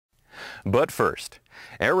But first,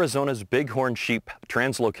 Arizona's Bighorn sheep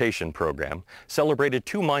translocation program celebrated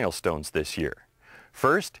 2 milestones this year.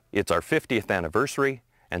 First, it's our 50th anniversary,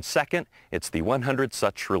 and second, it's the 100th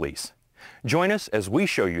such release. Join us as we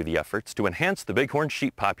show you the efforts to enhance the Bighorn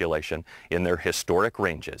sheep population in their historic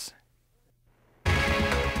ranges.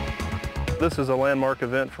 This is a landmark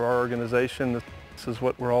event for our organization. This is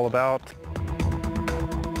what we're all about.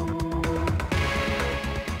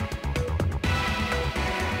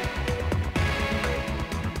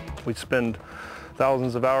 We spend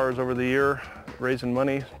thousands of hours over the year raising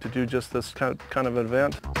money to do just this kind of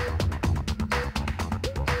event.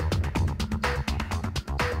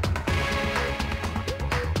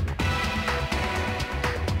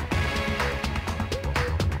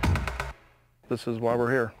 This is why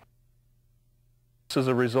we're here. This is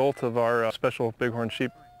a result of our special Bighorn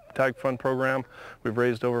Sheep Tag Fund program. We've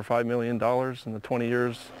raised over $5 million in the 20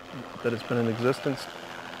 years that it's been in existence.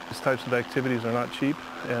 These types of activities are not cheap,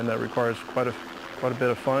 and that requires quite a bit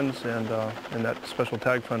of funds, and that special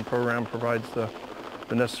Tag Fund program provides the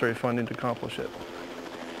necessary funding to accomplish it.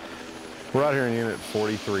 We're out here in Unit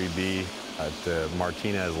 43B at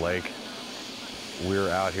Martinez Lake. We're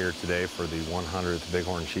out here today for the 100th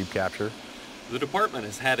Bighorn sheep capture. The department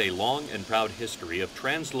has had a long and proud history of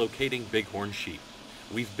translocating Bighorn sheep.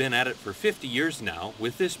 We've been at it for 50 years now,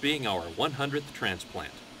 with this being our 100th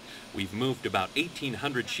transplant. We've moved about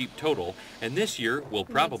 1,800 sheep total, and this year we'll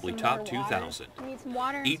probably top 2,000.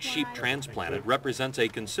 Each sheep transplanted represents a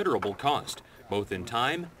considerable cost, both in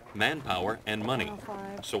time, manpower, and money.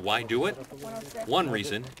 So why do it? One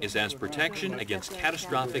reason is as protection against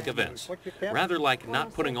catastrophic events, rather like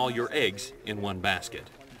not putting all your eggs in one basket.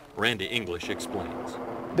 Randy English explains.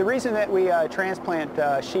 The reason that we transplant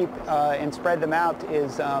sheep and spread them out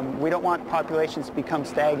is we don't want populations to become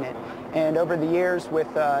stagnant. And over the years, with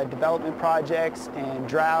development projects and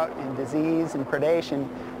drought and disease and predation,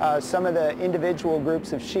 some of the individual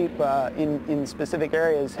groups of sheep in specific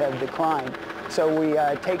areas have declined. So we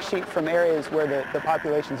take sheep from areas where the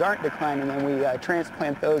populations aren't declining, and we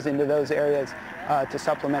transplant those into those areas to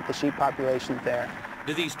supplement the sheep populations there.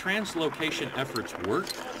 Do these translocation efforts work?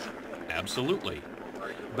 Absolutely.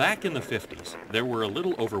 Back in the 50s, there were a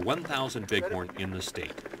little over 1,000 bighorn in the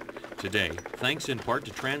state. Today, thanks in part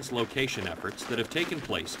to translocation efforts that have taken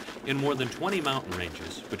place in more than 20 mountain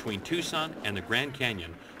ranges between Tucson and the Grand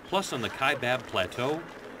Canyon, plus on the Kaibab Plateau,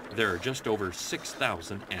 there are just over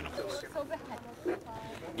 6,000 animals.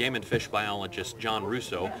 Game and fish biologist John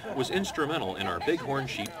Russo was instrumental in our bighorn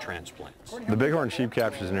sheep transplants. The bighorn sheep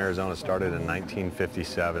captures in Arizona started in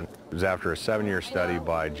 1957. It was after a 7-year study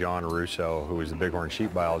by John Russo, who was the bighorn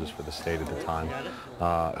sheep biologist for the state at the time,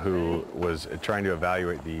 who was trying to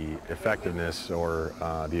evaluate the effectiveness or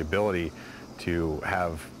the ability to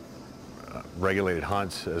have regulated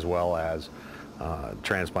hunts as well as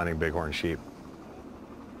transplanting bighorn sheep.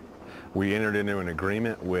 We entered into an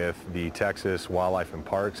agreement with the Texas Wildlife and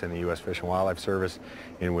Parks and the U.S. Fish and Wildlife Service,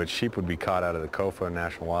 in which sheep would be caught out of the Kofa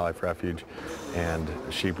National Wildlife Refuge, and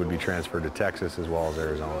sheep would be transferred to Texas as well as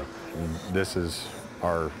Arizona. And this is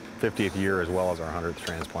our 50th year as well as our 100th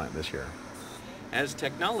transplant this year. As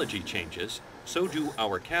technology changes, so do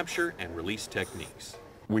our capture and release techniques.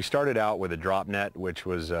 We started out with a drop net, which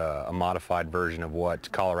was a modified version of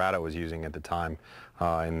what Colorado was using at the time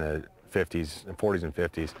in the 40s and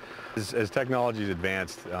 50s. As technology's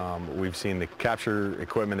advanced, we've seen the capture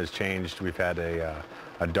equipment has changed. We've had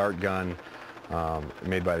a dart gun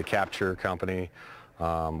made by the capture company.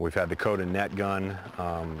 We've had the coated net gun.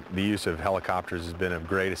 The use of helicopters has been of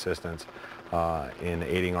great assistance in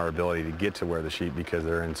aiding our ability to get to where the sheep, because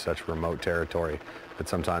they're in such remote territory that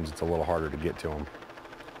sometimes it's a little harder to get to them.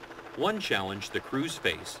 One challenge the crews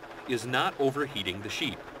face is not overheating the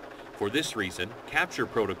sheep. For this reason, capture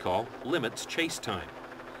protocol limits chase time.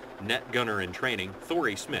 Net gunner in training,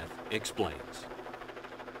 Thory Smith, explains.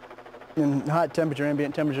 In hot temperature,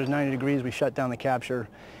 ambient temperature is 90 degrees, we shut down the capture.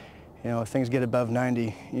 You know, if things get above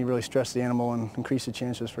 90, you really stress the animal and increase the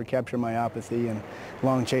chances for capture myopathy, and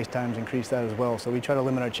long chase times increase that as well. So we try to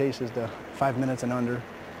limit our chases to 5 minutes and under.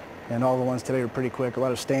 And all the ones today are pretty quick, a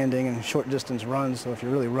lot of standing and short distance runs. So if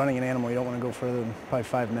you're really running an animal, you don't want to go further than probably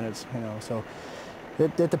 5 minutes, you know. So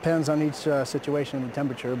it depends on each situation and the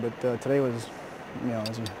temperature, but today was, you know,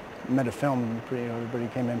 as you met a film, everybody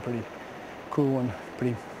came in pretty cool and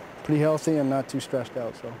pretty healthy and not too stressed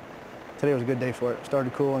out. So today was a good day for it.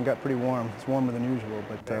 Started cool and got pretty warm. It's warmer than usual,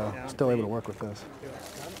 but still able to work with this.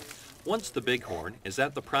 Once the bighorn is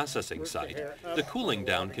at the processing site, the cooling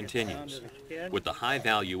down continues. With the high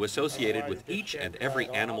value associated with each and every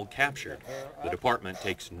animal captured, the department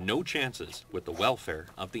takes no chances with the welfare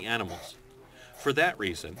of the animals. For that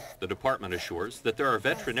reason, the department assures that there are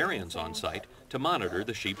veterinarians on site to monitor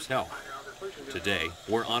the sheep's health. Today,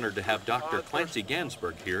 we're honored to have Dr. Clancy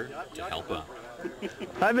Gansberg here to help out.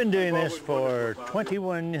 I've been doing this for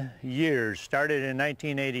 21 years, started in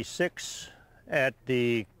 1986 at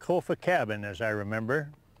the Kofa cabin, as I remember.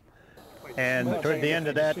 And toward the end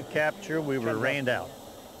of that capture, we were rained out.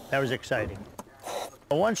 That was exciting.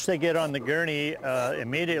 Once they get on the gurney,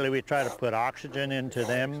 immediately we try to put oxygen into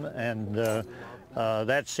them, and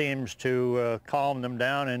that seems to calm them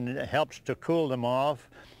down and helps to cool them off.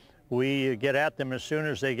 We get at them as soon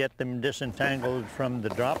as they get them disentangled from the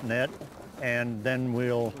drop net, and then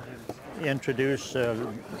we'll introduce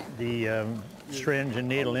the syringe and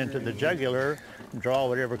needle into the jugular, draw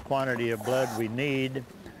whatever quantity of blood we need.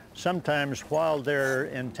 Sometimes while they're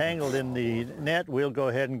entangled in the net, we'll go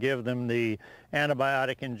ahead and give them the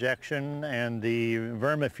antibiotic injection and the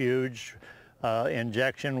vermifuge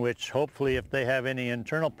injection, which hopefully, if they have any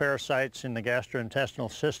internal parasites in the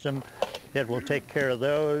gastrointestinal system, it will take care of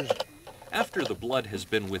those. After the blood has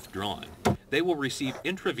been withdrawn, they will receive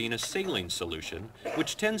intravenous saline solution,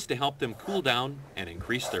 which tends to help them cool down and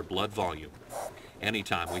increase their blood volume.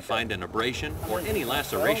 Anytime we find an abrasion or any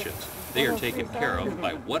lacerations, they are taken care of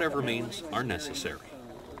by whatever means are necessary.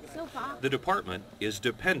 The department is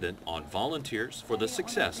dependent on volunteers for the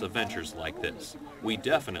success of ventures like this. We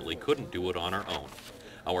definitely couldn't do it on our own.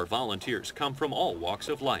 Our volunteers come from all walks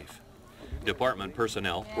of life. Department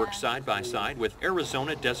personnel work side by side with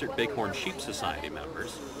Arizona Desert Bighorn Sheep Society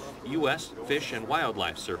members, U.S. Fish and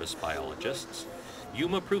Wildlife Service biologists,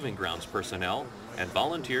 Yuma Proving Grounds personnel, and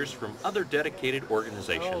volunteers from other dedicated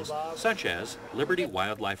organizations such as Liberty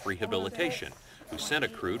Wildlife Rehabilitation, who sent a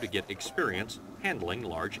crew to get experience handling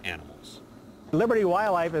large animals. Liberty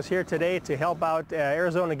Wildlife is here today to help out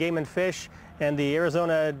Arizona Game and Fish and the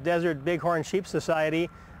Arizona Desert Bighorn Sheep Society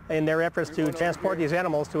in their efforts to transport these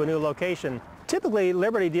animals to a new location. Typically,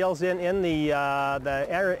 Liberty deals in the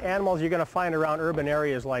animals you're going to find around urban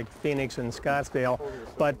areas like Phoenix and Scottsdale,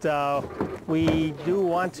 but we do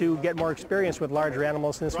want to get more experience with larger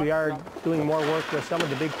animals since we are doing more work with some of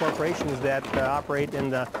the big corporations that operate in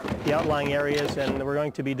the outlying areas, and we're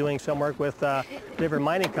going to be doing some work with different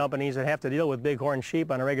mining companies that have to deal with bighorn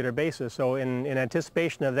sheep on a regular basis. So in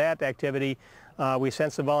anticipation of that activity, we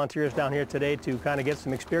sent some volunteers down here today to kind of get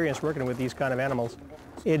some experience working with these kind of animals.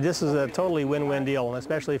 This is a totally win-win deal,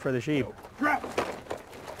 especially for the sheep.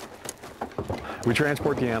 We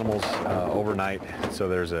transport the animals overnight, so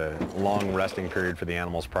there's a long resting period for the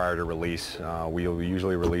animals prior to release. We'll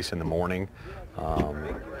usually release in the morning.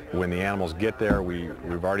 When the animals get there, we've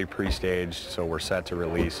already pre-staged, so we're set to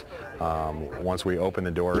release. Once we open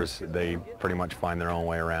the doors, they pretty much find their own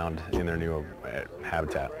way around in their new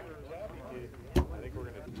habitat.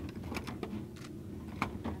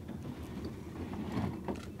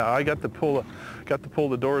 I got to pull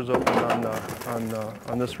the doors open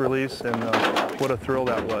on this release, and what a thrill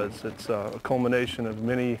that was. It's a culmination of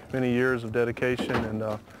many years of dedication,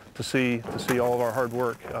 and to see all of our hard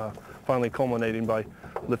work finally culminating by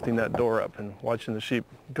lifting that door up and watching the sheep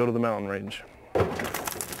go to the mountain range.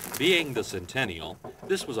 Being the centennial,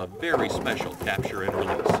 this was a very special capture and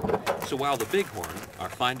release. So while the Bighorn are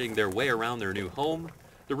finding their way around their new home,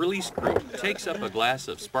 the release crew takes up a glass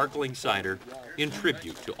of sparkling cider in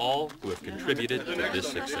tribute to all who have contributed to this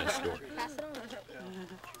success story.